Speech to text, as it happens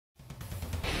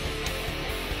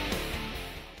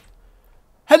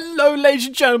Hello, ladies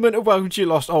and gentlemen, and welcome to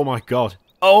your lost. Oh my god!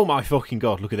 Oh my fucking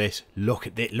god! Look at this! Look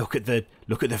at it! Look at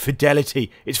the fidelity!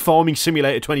 It's Farming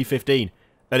Simulator 2015,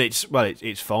 and it's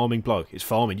farming, bloke. It's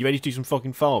farming. You ready to do some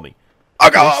fucking farming? I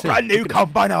got a brand new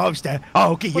combine harvester.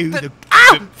 I'll give you the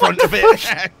front of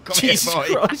it. Jesus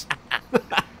Christ!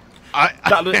 I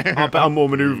bet I'm more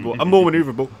manoeuvrable. I'm more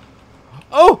manoeuvrable.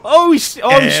 He's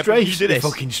straight. Can you do this?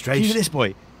 Fucking straight. Can you do this,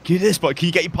 boy? Can you do this, boy? Can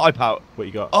you get your pipe out? What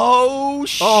you got? Oh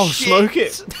shit! Oh, smoke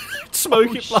it!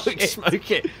 Smoke it, bloke! Shit.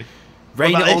 Smoke it!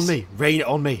 Rain it on me! Rain it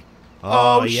on me!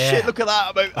 Oh yeah. shit! Look at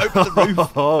that! Open the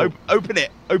roof! Open it!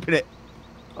 Open it!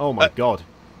 Oh my god!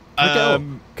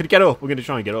 Can it get up? We're gonna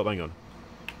try and get up. Hang on.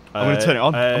 I'm gonna turn it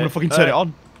on. I'm gonna fucking turn it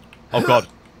on. Oh god!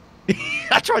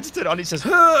 I tried to turn it on. It says.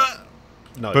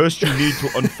 No. First, you need to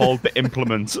unfold the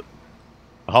implement.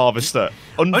 Harvester.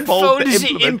 Unfold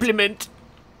the implement.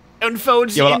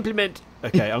 Unfolds the implement.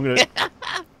 Okay, I'm gonna.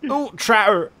 Oh,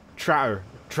 tratter.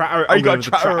 Oh, you got a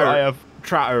tratter. I have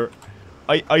tratter.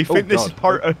 I think this is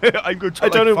part. I'm going to try. I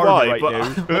don't know why, right but,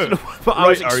 now. but I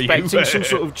was expecting some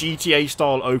sort of GTA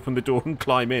style open the door and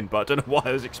climb in, but I don't know why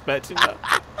I was expecting that.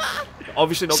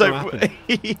 Obviously not going to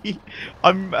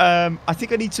happen. I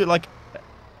think I need to like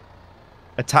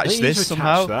attach this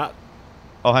somehow. That.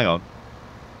 Oh, hang on.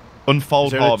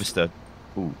 Unfold harvester.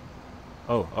 Ooh.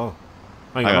 Oh.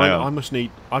 Hang on.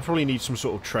 I probably need some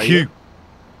sort of trailer. Q.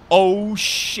 Oh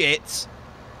shit.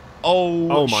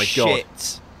 Oh my shit.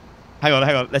 God.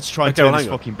 Hang on. Let's try and turn this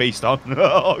fucking beast on.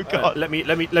 Oh god. Let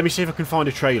me see if I can find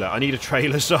a trailer. I need a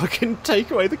trailer so I can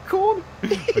take away the corn.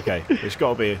 Okay, it's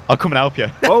got to be. I'll come and help you.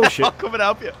 Oh shit. I'll come and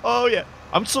help you. Oh yeah.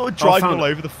 I'm sort of driving all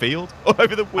over the field, all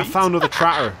over the wheat. I found another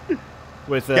tratter.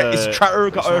 With is a tratter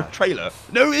got a trailer?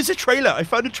 No, it's a trailer. I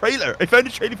found a trailer. I found a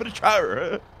trailer for the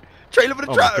tratter. Trailer for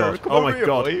the tratter. Come oh my here,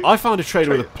 god. boy. I found a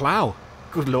trailer with a plough.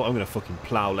 Good lord, I'm gonna fucking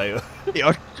plough later.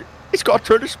 Yeah, it's got a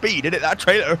turn of speed in it. That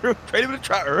trailer. Trailer with a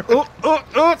tratter.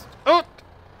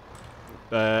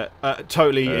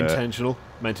 Totally intentional.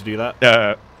 Meant to do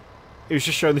that. It was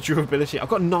just showing the durability. I've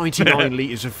got 99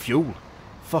 litres of fuel.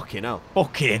 Fucking hell.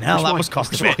 Fucking hell, that must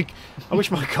cost a bit. I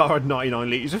wish my car had 99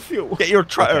 litres of fuel. Get your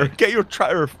tratter. Okay. Get your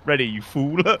tratter ready, you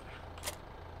fool.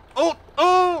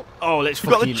 Let's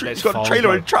got a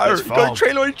trailer and tratter. You got a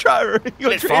trailer and tratter.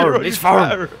 Let's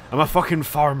farm. I'm a fucking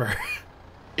farmer.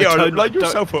 Yeah, line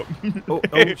yourself up.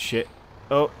 Shit.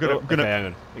 Okay,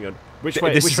 hang on. Which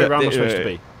way round am I supposed to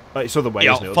be? It's other way,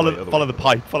 isn't it? Follow the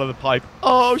pipe. Follow the pipe.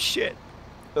 Oh shit.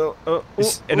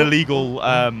 It's an illegal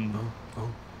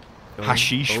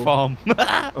hashish farm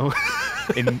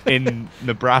in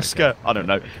Nebraska. I don't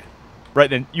know. Right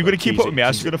then, you're gonna keep up with me,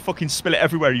 as you're gonna fucking spill it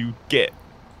everywhere you get.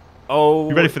 Oh,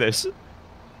 you ready for this?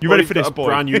 You ready for this, boy?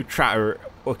 Brand new tratter.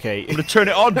 Okay. I'm gonna turn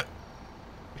it on.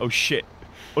 Oh shit!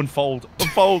 Unfold.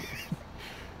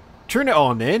 Turn it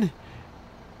on, then.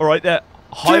 All right, there.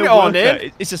 Turn it on,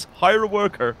 then. It says hire a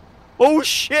worker. Oh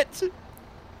shit!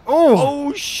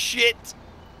 Oh shit!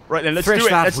 Right then, let's do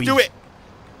it. Let's do it.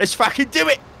 Let's fucking do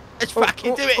it. Let's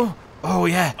fucking do it. Oh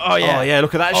yeah.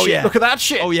 Look at that shit. Yeah. Look at that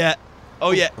shit. Oh yeah.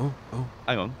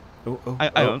 Hang on.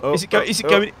 Hang on. Is it going? Is it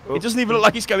going? It doesn't even look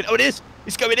like it's going. Oh, it is.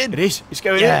 It's going in. It is. It's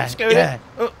going in. It's going in.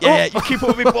 Yeah. You keep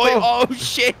up with me, boy. Oh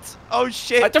shit. Oh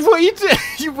shit. I don't know what you do.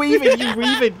 You're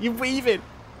weaving.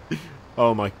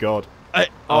 Oh my god.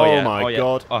 Oh my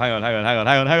god. Oh, hang on.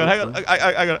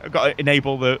 I've got to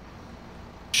enable the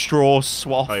straw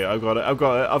swath. Oh yeah, I've got it. I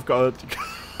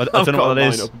don't know what it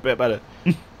is. Up a bit better.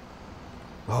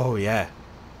 Oh yeah.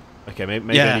 Okay,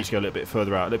 maybe I need to go a little bit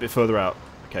further out.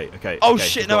 Okay. Oh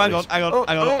shit! No, hang on.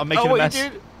 I'm making a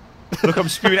mess. Look, I'm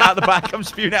spewing it out the back.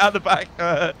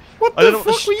 What I don't the know what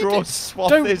the fuck straw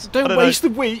swath is. Don't waste the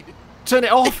wheat. Turn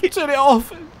it off.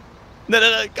 No.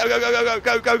 Go.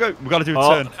 We've got to do a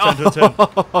turn. Turn.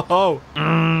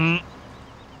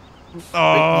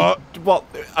 What?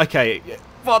 Okay.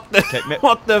 What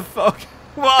the fuck?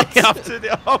 What? I've turned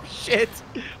it off. Shit.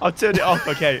 I've turned it off.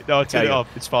 Okay. No, I turned it off.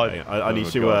 It's fine. I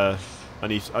need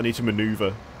to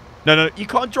maneuver. No. You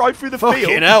can't drive through the field,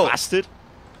 you bastard.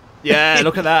 Yeah,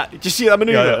 look at that. Did you see that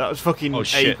maneuver? Yeah. That was fucking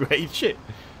A-grade shit.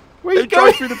 Where are you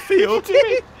going through the field?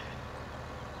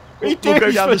 We'll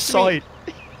go down the side.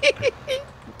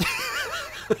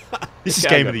 This is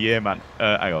game of the year, man.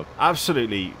 Hang on.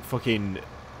 Absolutely fucking.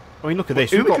 I mean, look at this.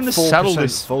 Who We've got can 4% settle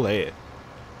this full here.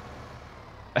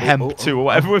 Hemp 2 or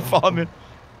whatever we're farming.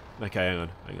 Okay, hang on.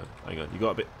 You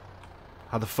got a bit.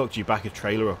 How the fuck do you back a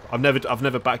trailer up? I've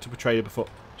never backed up a trailer before.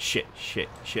 Shit.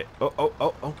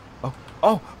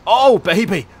 Oh,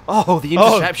 baby. Oh, the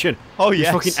interception. Oh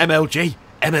yes. It's fucking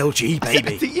MLG,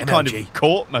 baby. I think you kind of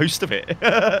caught most of it.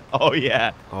 Oh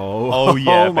yeah. Oh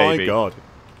yeah, baby. My god.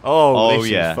 Oh, this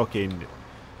yeah. is fucking.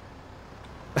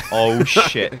 Oh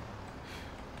shit.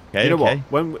 Okay, you know okay.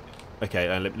 what? When okay,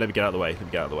 let me get out of the way. Let me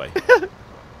get out of the way.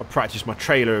 I practiced my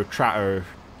trailer tractor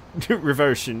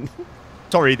reversion.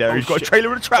 Sorry, there. Oh, You've got shit. a trailer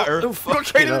with a tractor. Oh, You've got a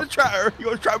trailer with a tractor. You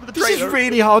got a tractor with a This trailer. is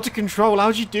really hard to control.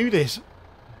 How'd you do this? You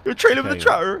got a trailer with a Hang on.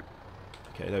 tractor.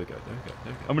 Okay, there we go. There we go. There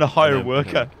we go. I'm gonna hire a There we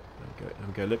worker. go. There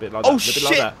we go. A little bit like Oh, that. A little bit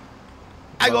like shit. that.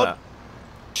 Hang Like on.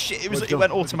 Shit, it Where's it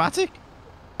went gone? automatic.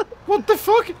 What the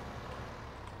fuck?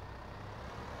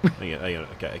 Hang on.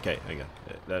 Okay. Hang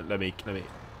on. Let me.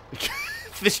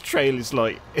 This trail is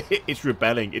like it's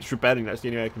rebelling. It's rebelling. That's the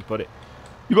only way I can put it.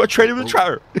 You got a trailer with a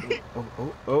tractor.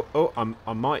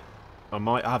 I might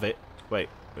have it. Wait.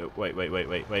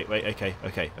 Okay.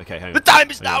 Hang on. The time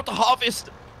is Hang now on. to harvest.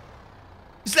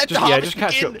 Let the Just harvest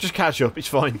catch begin. up. Just catch up. It's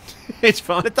fine. It's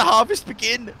fine. Let the harvest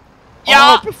begin.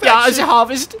 Yeah, Oh, yeah. It's a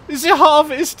harvest. It's a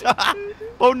harvest.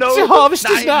 Oh no. The harvest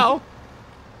is Nine. now.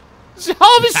 The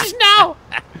harvest is now.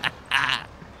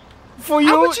 For How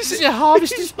you, much is the it?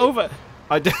 harvest is over.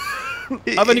 I've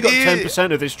only got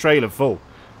 10% of this trailer full.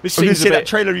 This I was gonna seems a say that bit.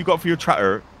 trailer you got for your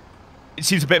tractor. It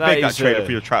seems a bit That big. That is, trailer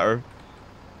for your tractor.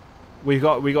 We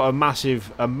got a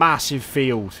massive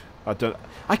field.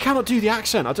 I cannot do the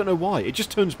accent. I don't know why. It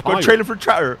just turns Got a pirate. trailer for a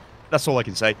tractor. That's all I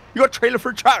can say. You got a trailer for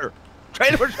a tractor.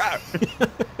 Trailer for a tractor.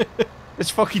 Let's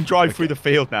fucking drive through the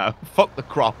field now. Fuck the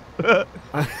crop.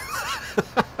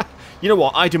 You know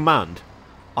what? I demand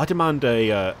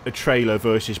a trailer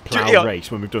versus plough Yeah. race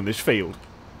when we've done this field,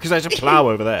 because there's a plough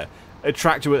over there, a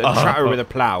tractor with a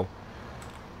plough.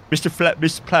 Mr. Plough.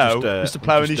 Mr.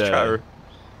 Plough and his tractor.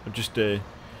 I'm just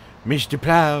Mr.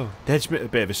 Plough. That's a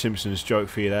bit of a Simpsons joke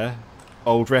for you there.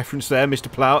 Old reference there,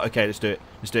 Mr. Plough. Okay, let's do it.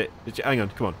 Hang on,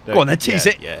 come on. Go on then, tease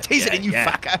it. Yeah, Tease it in, you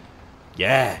fucker.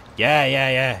 Yeah. Oh,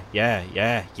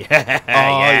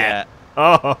 yeah.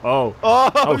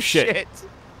 Oh, shit.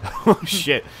 Oh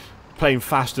shit! Playing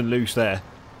fast and loose there.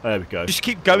 There we go. Just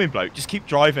keep going, bloke. Just keep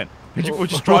driving. We'll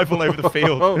just drive all over the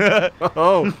field.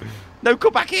 Oh. No,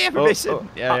 come back here for missing. Oh.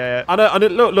 Yeah. I know.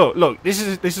 Look. This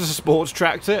is a sports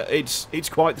tractor. It's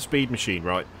quite the speed machine,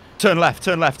 right? Turn left.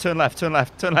 Keep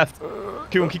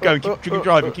on, keep going. Keep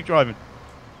driving.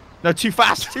 No, too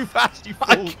fast. You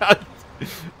fool.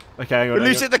 Okay, hang on. We're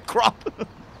losing the crop.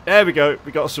 There we go.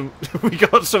 We got some.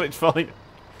 It's fine.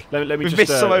 Let me We've just.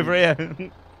 missed some over here.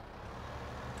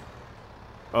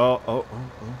 Oh.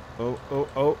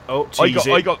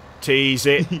 Tease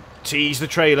it. Tease the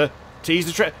trailer.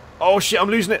 Oh shit! I'm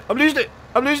losing it. I'm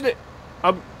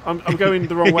going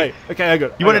the wrong way. Okay, hang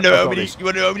on. You want to know how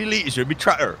many litres are in my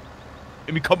tractor?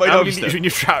 In my combine How many harvester? litres in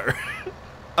your tractor?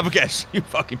 Have a guess, you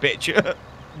fucking bitch.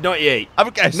 98. Have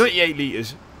a guess. 98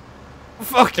 litres.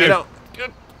 Fucking hell.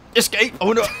 Escape.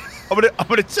 I'm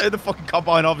gonna turn the fucking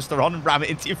combine harvester on and ram it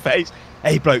into your face.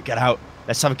 Hey bloke, get out.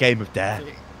 Let's have a game of dare.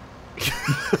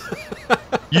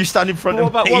 You stand in front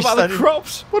of me. What about the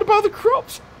crops? What about the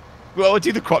crops? Well, I'll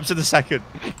do the crops in a second.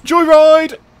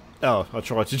 Joyride! Oh, I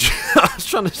tried to.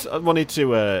 I wanted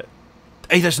to.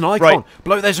 Hey, there's an icon. Right.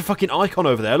 Bloke, there's a fucking icon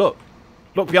over there. Look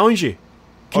behind you.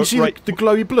 Can you see right. the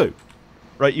glowy blue?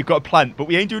 Right, you've got a plant, but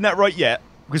we ain't doing that right yet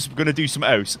because we're gonna do something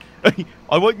else.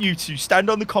 I want you to stand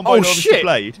on the combine harvester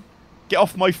blade. Get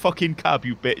off my fucking cab,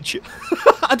 you bitch.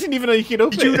 I didn't even know you could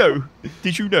open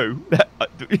Did you know that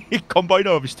combine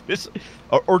harvesters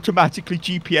are automatically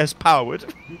GPS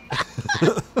powered?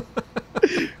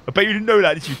 I bet you didn't know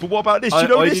that, did you? But what about this? You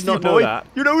know I this, did not you know boy? that.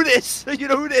 You know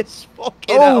this.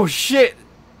 Fucking Oh hell. shit!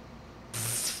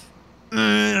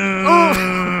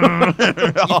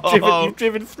 You've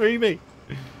driven through me.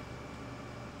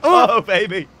 Oh,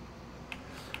 baby.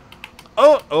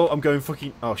 Oh, I'm going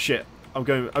fucking. Oh shit! I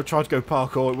tried to go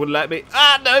parkour. It wouldn't let me.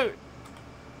 Ah no!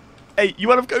 Hey, you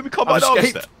want to go with combine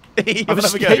harvester? You I've wanna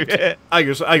have a go? escaped. Yeah.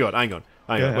 Hang on.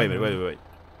 Yeah. Wait.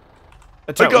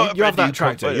 You have that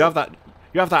tractor. You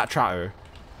have that tractor.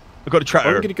 I've got a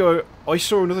tractor. I'm gonna go. I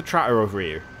saw another tractor over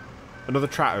here. Another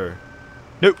tractor.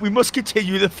 No, we must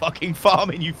continue the fucking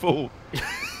farming, you fool.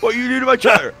 What are you doing to my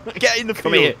tractor? Get in the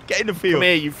field. Here. Get in the field. Come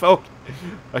here, you fuck.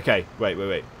 Okay,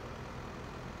 wait.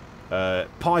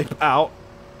 Pipe out.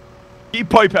 You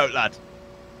pipe out, lad.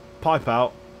 Pipe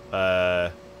out. Oh,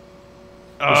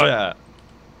 yeah.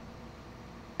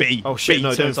 B. Oh shit! B No,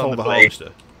 don't turns on unfold the blade.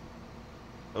 harvester.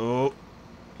 Oh.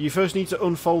 You first need to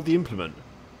unfold the implement.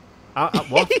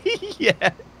 What?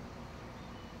 Yeah.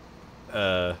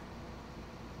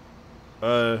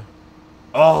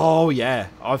 Oh yeah,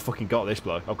 I've fucking got this,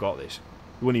 bloke. I've got this.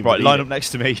 You wouldn't even Right, believe line it. up next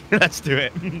to me. Let's do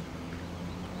it.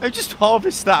 Oh, just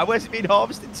harvest that. Where's it been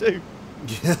harvested to?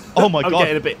 Oh my I'm god.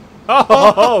 getting a bit.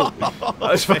 Oh,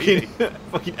 that's fucking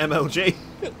MLG.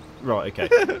 Right,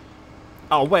 okay.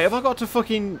 Oh wait, have I got to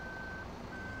fucking?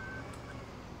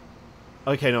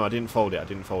 Okay, no, I didn't fold it. I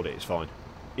didn't fold it. It's fine.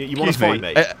 You want to fight,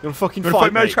 mate? You want to fucking fight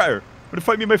fight, me, mate? tractor? You want to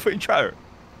fight me, my fucking tractor?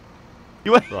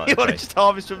 You want, Right, you want okay. to just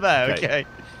harvest from there? Okay.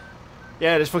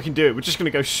 Yeah, let's fucking do it. We're just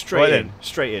gonna go straight in.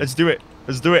 Straight in. Let's do it.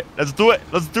 Let's do it. Let's do it.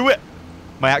 Let's do it.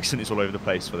 My accent is all over the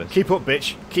place for this. Keep up,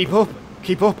 bitch. Keep up.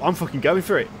 Keep up. I'm fucking going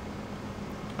for it.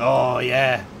 Oh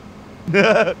yeah.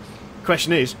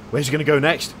 Question is, where's he gonna go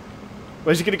next?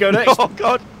 Where's he gonna go next? Oh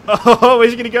god. Oh,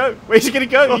 where's he gonna go? Where's he gonna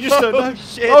go? You just don't know.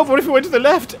 Shit. Oh, what if he went to the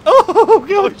left? Oh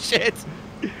god. Oh shit.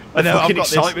 I know. Fucking I've got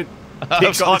excitement. This. The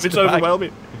excitement's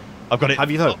overwhelming. I've got it. Have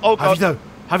you though? Oh, have you though?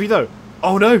 Have you though?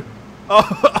 Oh no.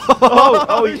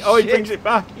 Oh, he brings it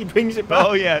back. He brings it back.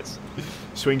 Oh yes.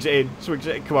 Swings it in. Swings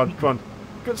it in. Come on, come on.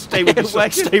 Go, stay with me.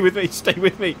 Stay with me. Stay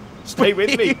with me. Stay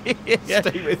with me. Yeah.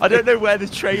 Stay with me. I don't know where the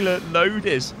trailer load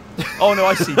is. Oh no,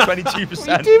 I see. 22%.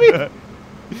 What are you doing?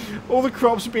 All the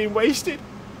crops are being wasted.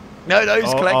 No,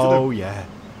 he's collected them. Oh yeah.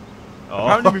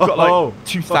 Apparently we've got like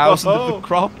 2,000 of the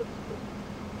crop.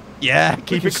 Yeah, keep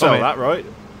we can it sell coming. that, right?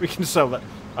 We can sell that.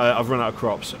 I've run out of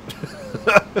crops.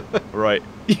 Right.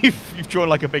 You've drawn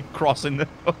like a big cross in the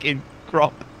fucking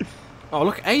crop. Oh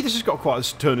look, hey, this has got quite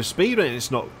a turn of speed on it.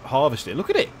 It's not harvesting. Look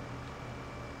at it.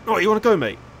 Oh, you want to go,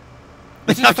 mate?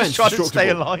 I'm just trying to stay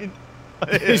aligned.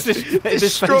 Is this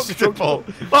destructible?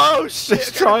 Oh shit!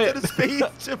 Let's try it. To the speed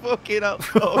to fucking up.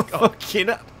 Oh god. Fucking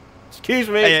up. Excuse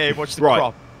me. Hey, watch the right.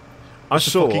 crop. I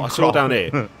saw crop. down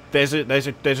here. There's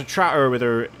a tractor with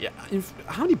a. Yeah,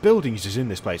 how many buildings is in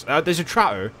this place? There's a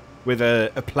tractor with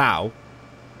a plough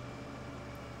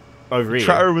over here.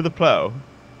 Tractor with a plough.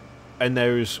 And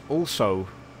there's also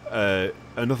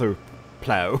another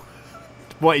plough.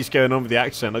 What is going on with the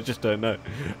accent? I just don't know.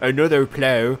 Another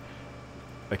plough.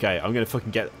 Okay, I'm gonna fucking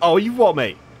get. Oh, you what,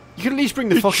 mate? You can at least bring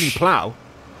the fucking plough.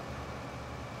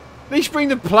 At least bring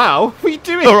the plough. What are you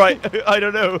doing? All right, I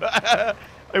don't know. I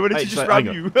wanted to just ram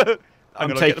you.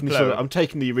 I'm taking this. I'm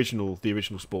taking the original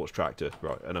sports tractor,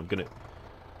 right? And I'm gonna.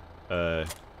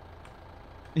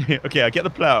 Okay, I get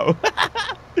the plough.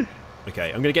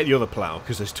 Okay, I'm gonna get the other plough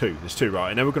because there's two. There's two,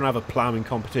 right? And then we're gonna have a ploughing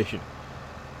competition.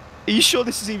 Are you sure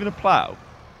this is even a plough?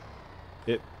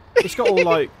 It's got all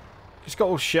like. It's got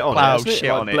all shit on plough it. Shit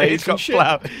on it. It's got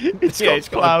plough. It's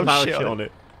got plough shit on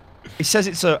it. It says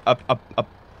it's a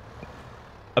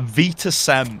Vita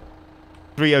Sem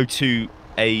 302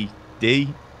 AD.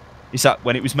 Is that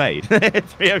when it was made?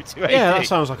 302 AD. Yeah, that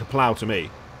sounds like a plough to me.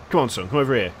 Come on, son, come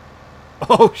over here.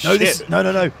 Oh shit!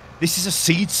 No. This is a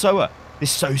seed sower.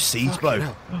 This sows seeds,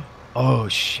 bloke. Oh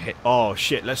shit! Oh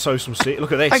shit! Let's sow some seed.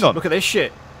 Look at this. Hang on. Look at this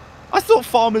shit. I thought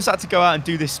farmers had to go out and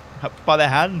do this by their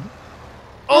hand.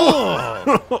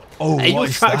 Oh! Oh, hey, your what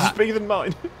is tractor's that? bigger than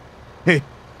mine.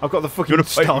 I've got the fucking You're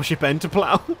fighting. Starship end to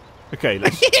plough. Okay,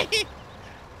 let's.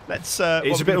 Let's.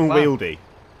 It's a bit unwieldy.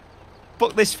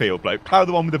 Fuck this field, bloke. Plough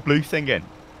the one with the blue thing in.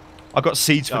 I've got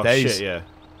seeds for days. Shit,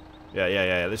 yeah.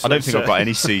 Yeah. I don't think I've got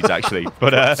any seeds actually,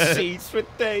 but seeds for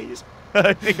days. I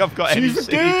don't think I've got any Seeds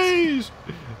for days.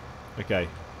 Okay.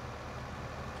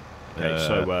 Okay,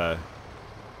 so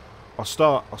I'll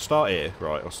start here,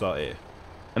 right? I'll start here.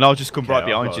 And I'll just come right I've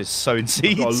behind got- you, sowing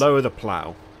seeds. I've got to lower the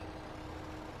plough.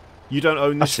 You don't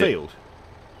own this That's it. field.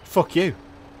 Fuck you.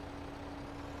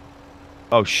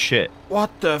 Oh shit! What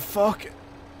the fuck?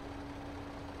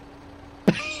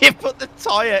 You put the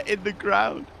tyre in the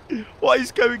ground. What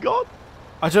is going on?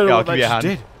 I don't know Yeah, what I'll that give you a just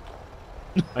hand.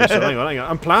 did. Hang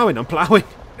on. I'm ploughing.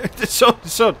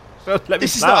 Son, let me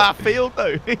This is plough. not our field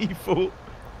though, you fool.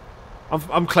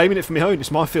 I'm claiming it for my own.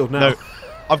 It's my field now. No,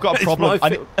 I've got a It's problem. my I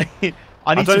field. need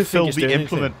I to don't fill think it's the doing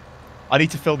implement. I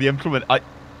need to fill the implement. I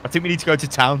think we need to go to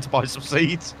town to buy some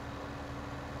seeds.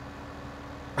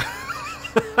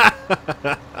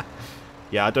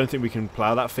 Yeah, I don't think we can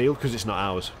plough that field because it's not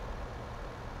ours.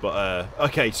 But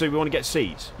okay, so we want to get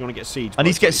seeds. You want to get seeds? I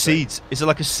need to get what you say. seeds. Is it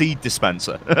like a seed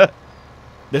dispenser?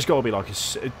 There's got to be like a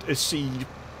seed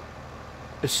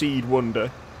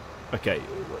wonder. Okay,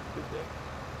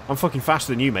 I'm fucking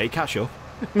faster than you, mate. Catch up.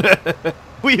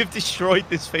 We have destroyed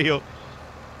this field.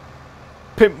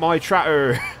 Pimp my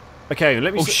tractor. Okay,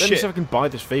 let me see Shit. if I can buy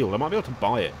this field. I might be able to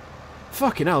buy it.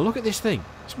 Fucking hell! Look at this thing.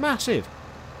 It's massive.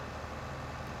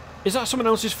 Is that someone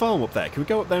else's farm up there? Can we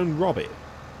go up there and rob it?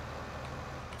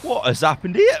 What has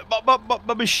happened here?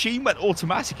 My machine went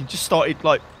automatic and just started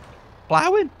like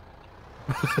ploughing.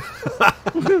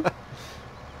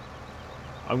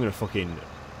 I'm gonna fucking.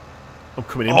 I'm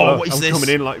coming in. Oh, what is I'm this? coming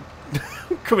in like.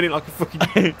 I'm coming in like a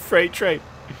fucking freight train.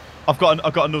 I've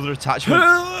got another attachment.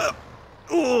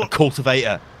 A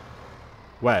cultivator.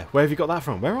 Where have you got that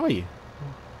from? Where are you?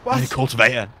 A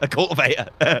cultivator. A cultivator.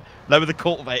 Lower the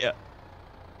cultivator.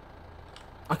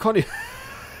 I can't.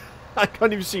 I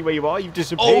can't even see where you are. You've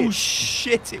disappeared. Oh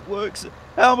shit! It works.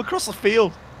 Oh, I'm across the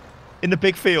field, in the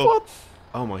big field. What?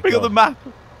 Oh my god. Bring up the map.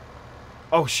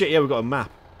 Oh shit! Yeah, we've got a map.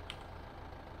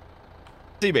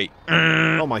 See me.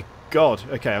 Oh my god.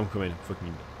 Okay, I'm coming.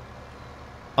 Fucking.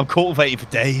 I'm cultivating for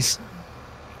days.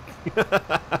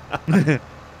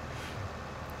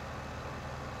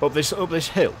 Up this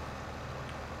hill.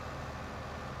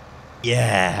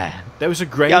 Yeah. There was a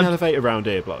grain elevator around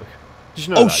here, bloke. Did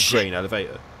you know that? Shit. Grain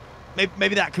elevator.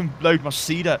 Maybe that can load my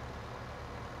cedar.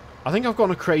 I think I've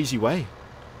gone a crazy way.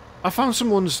 I found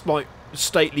someone's like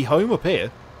stately home up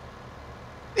here.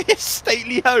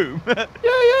 Stately home.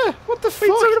 Yeah. What the fuck?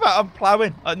 What are you talking about? I'm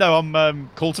ploughing. No, I'm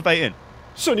cultivating.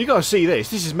 Son, you gotta see this.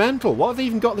 This is mental. What have they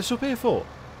even got this up here for?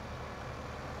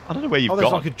 I don't know where you've there's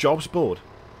gone. like a jobs board.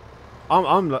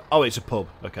 I'm like, oh, it's a pub.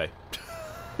 Okay.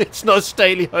 It's not a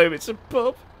stately home. It's a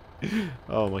pub.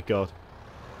 Oh my god.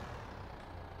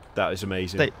 That is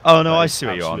amazing. Oh no, I see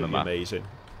where you are on the map. Amazing.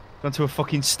 Gone to a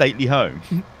fucking stately home.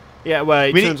 Yeah, well,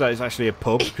 it turns out it's actually a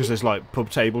pub because there's like pub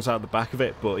tables out the back of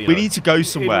it. But you know, we need to go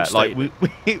somewhere. Like we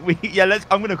yeah,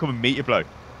 I'm gonna come and meet you, bloke.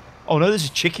 Oh no, there's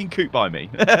a chicken coop by me.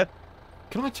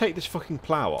 Can I take this fucking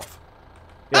plough off?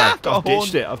 Yeah, I've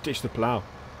ditched it. I've ditched the plough.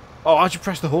 Oh, how'd you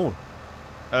press the horn?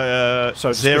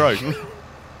 So 0.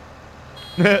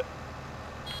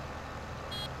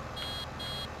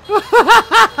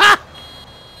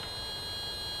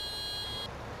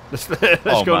 Let's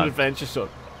go on an adventure, son.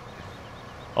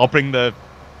 I'll bring the.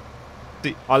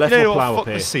 I left my plough up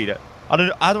here. The cedar. I don't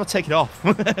know. How do I take it off?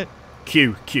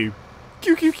 Q.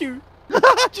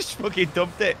 Just fucking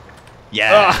dumped it.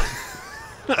 Yeah.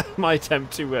 My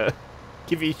attempt to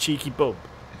give you a cheeky bump.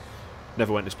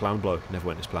 Never went as planned, bloke. Never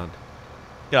went as planned.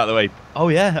 Get out of the way. Oh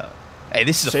yeah. Hey,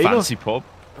 this is a fancy pub.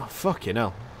 Oh fucking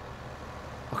hell!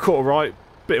 I caught a right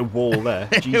bit of wall there.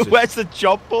 Jesus. Where's the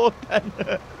job board then?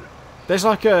 There's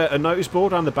like a notice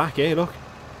board around the back here. Look,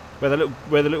 where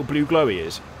the little blue glowy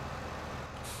is.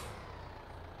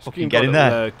 Fucking get in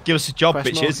there. Give us a job,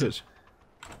 bitches. Markers.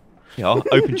 Yeah,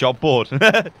 open job board.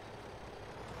 Here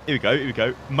we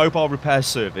go. Mobile repair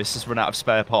service has run out of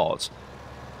spare parts.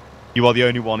 You are the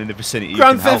only one in the vicinity.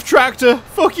 Grand Theft Tractor.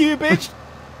 Fuck you, bitch.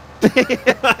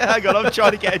 Hang on, I'm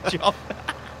trying to get a job.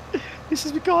 It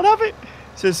says we can't have it.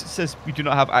 It says we do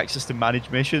not have access to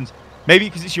managed missions. Maybe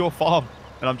because it's your farm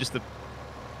and I'm just the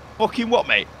fucking what,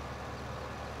 mate?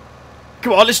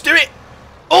 Come on, let's do it.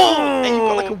 Oh, hey, you've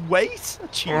got like a weight.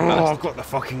 I've got the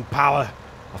fucking power.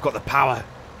 I've got the power.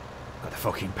 Got the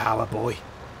fucking power, boy.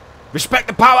 Respect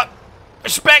the power.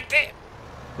 Respect it.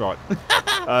 Right.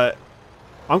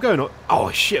 I'm going up.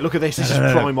 Oh shit! Look at this. This is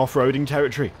prime off-roading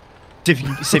territory. See if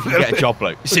you can get a job,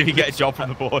 bloke. See if you can get a job from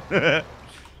the board.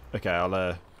 Okay, I'll.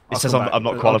 It says I'm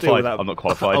not qualified. I'm not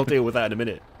qualified. I'll deal with that in a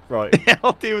minute. Right. Yeah,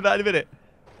 I'll deal with that in a minute.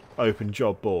 Open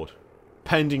job board.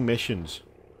 Pending missions.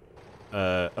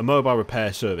 A mobile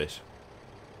repair service.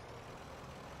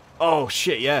 Oh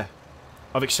shit! Yeah,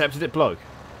 I've accepted it, bloke.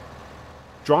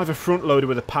 Drive a front loader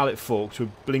with a pallet fork to a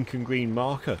blinking green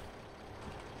marker.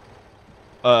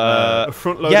 A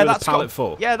front loader with a pallet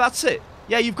fork. Yeah, that's it.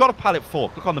 Yeah, you've got a pallet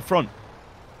fork. Look on the front.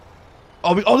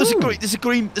 Oh, there's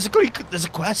a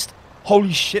quest.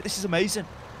 Holy shit, this is amazing.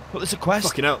 Look, there's a quest.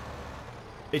 Fucking hell.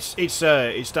 It's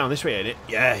down this way, ain't it?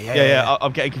 Yeah.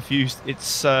 I'm getting confused.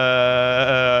 It's here.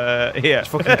 Let's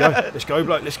fucking go. Let's go,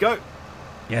 bloke. Let's go.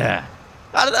 Yeah.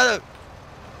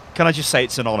 Can I just say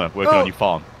it's an honour working on your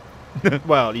farm?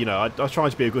 Well, you know, I try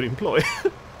to be a good employee.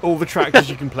 All the tractors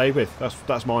you can play with.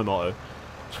 That's my motto.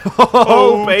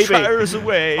 Oh, baby. Tractors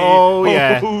away. Oh,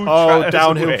 yeah. Oh,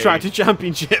 downhill away. Tractor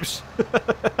championships.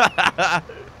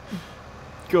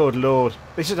 Good lord.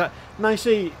 This is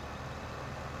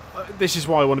this is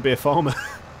why I want to be a farmer.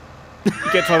 You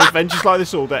get to have adventures like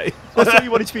this all day. I thought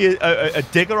you wanted to be a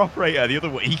digger operator the other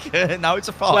week. Now it's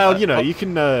a farmer. Well, you know, you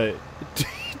can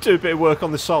do a bit of work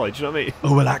on the side, do you know what I mean?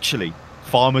 Oh, well, actually,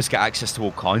 farmers get access to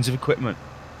all kinds of equipment.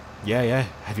 Yeah.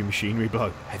 Heavy machinery,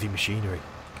 bloke. Heavy machinery.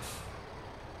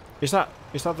 Is that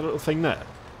the little thing there?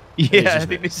 Yeah, I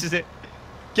think this is it.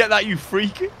 Get that, you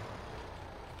freak.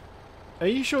 Are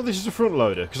you sure this is a front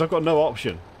loader? Because I've got no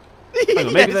option. Hang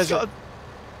on, maybe there's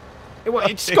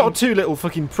it's got two little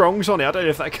fucking prongs on it. I don't know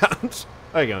if that counts.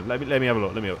 Hang on, let me have a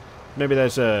look. Maybe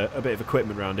there's a bit of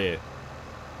equipment around here.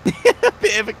 A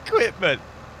bit of equipment?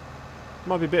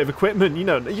 Might be a bit of equipment. You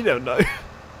don't know.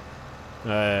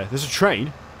 There's a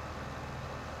train.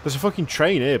 There's a fucking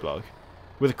train here, bloke.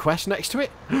 With a quest next to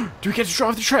it. Do we get to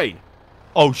drive the train?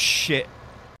 Oh shit!